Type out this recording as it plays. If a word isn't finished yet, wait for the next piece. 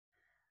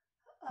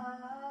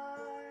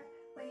Are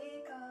we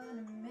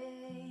gonna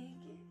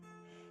make it?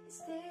 Is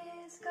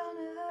this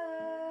gonna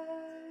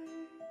hurt?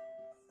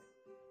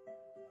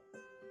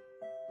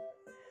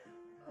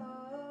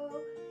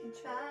 Oh, you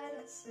try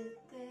to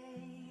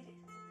sedate it,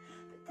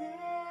 but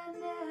that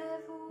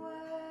never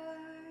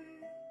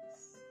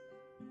works.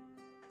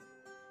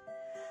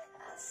 I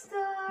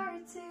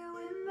start to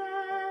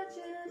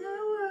imagine a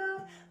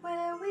world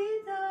where we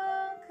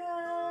don't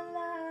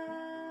collide,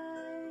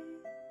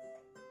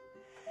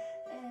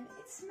 and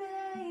it's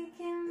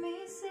making me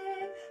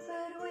sick,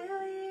 but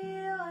we'll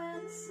heal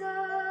and the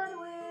sun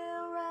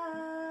will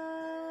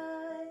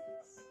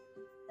rise.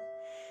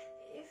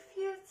 If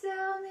you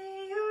tell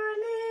me you're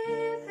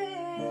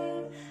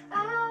leaving,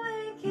 I'll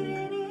make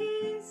it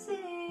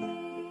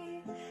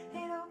easy.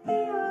 It'll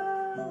be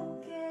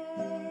okay.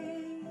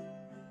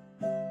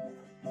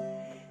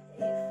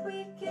 If we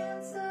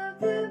can stop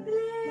the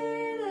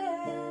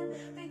bleeding,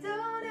 we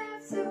don't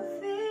have to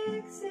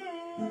fix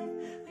it.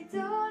 We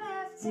don't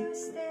have to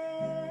stay.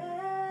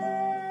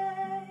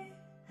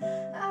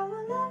 I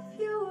will love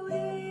you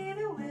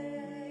either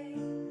way.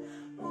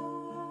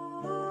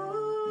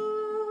 Ooh,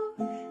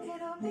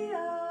 it'll be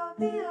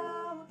okay.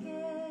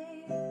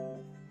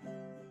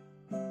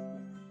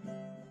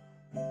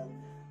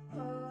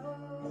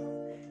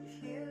 Oh, the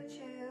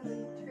future we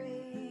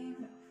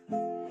dreamed of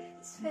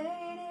is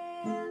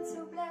fading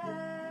to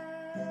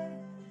black.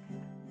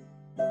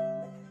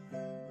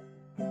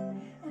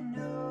 And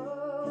no,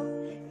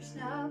 there's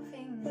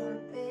nothing more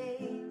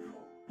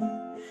painful,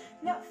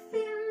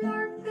 nothing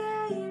more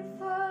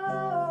painful.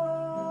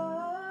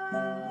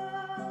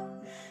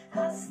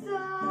 I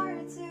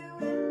start to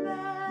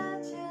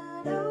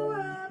imagine a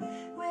world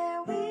where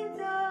we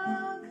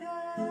don't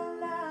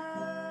collide,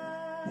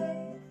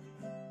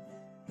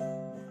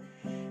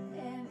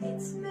 and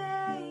it's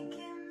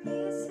making me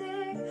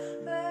sick,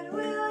 but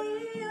we'll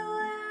heal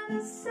and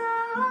the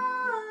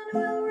sun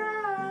will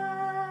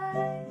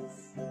rise.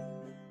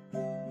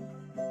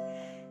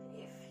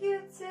 If you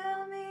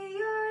tell me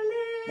you're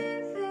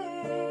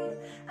leaving,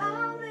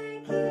 I'll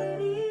make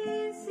it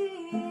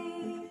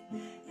easy.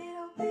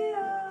 It'll be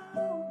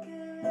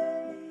okay.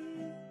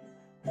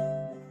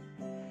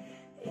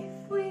 If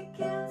we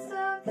can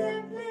stop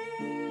the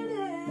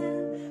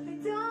bleeding, we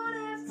don't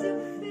have to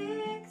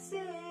fix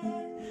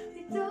it.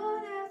 We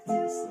don't have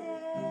to stay.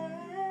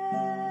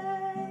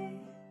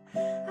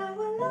 I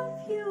will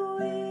love you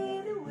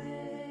either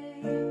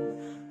way.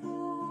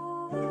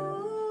 Ooh,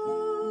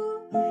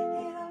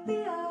 it'll be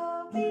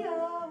okay.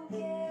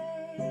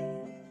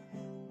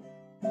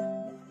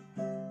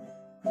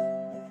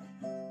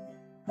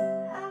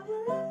 I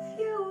will love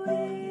you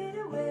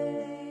either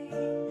way.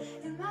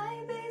 It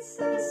might be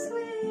so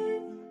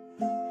sweet,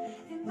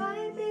 it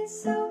might be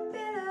so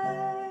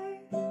bitter.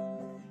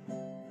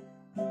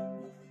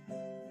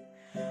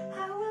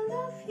 I will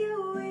love you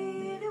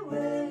either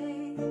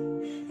way.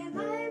 It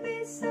might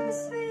be so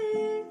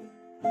sweet,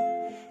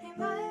 it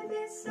might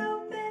be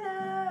so bitter.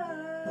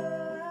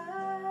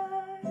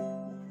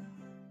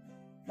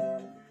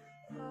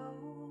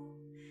 Oh,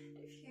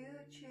 the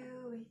future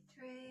we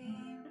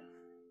dreamed of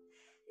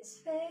is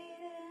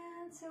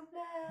fading to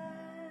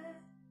black.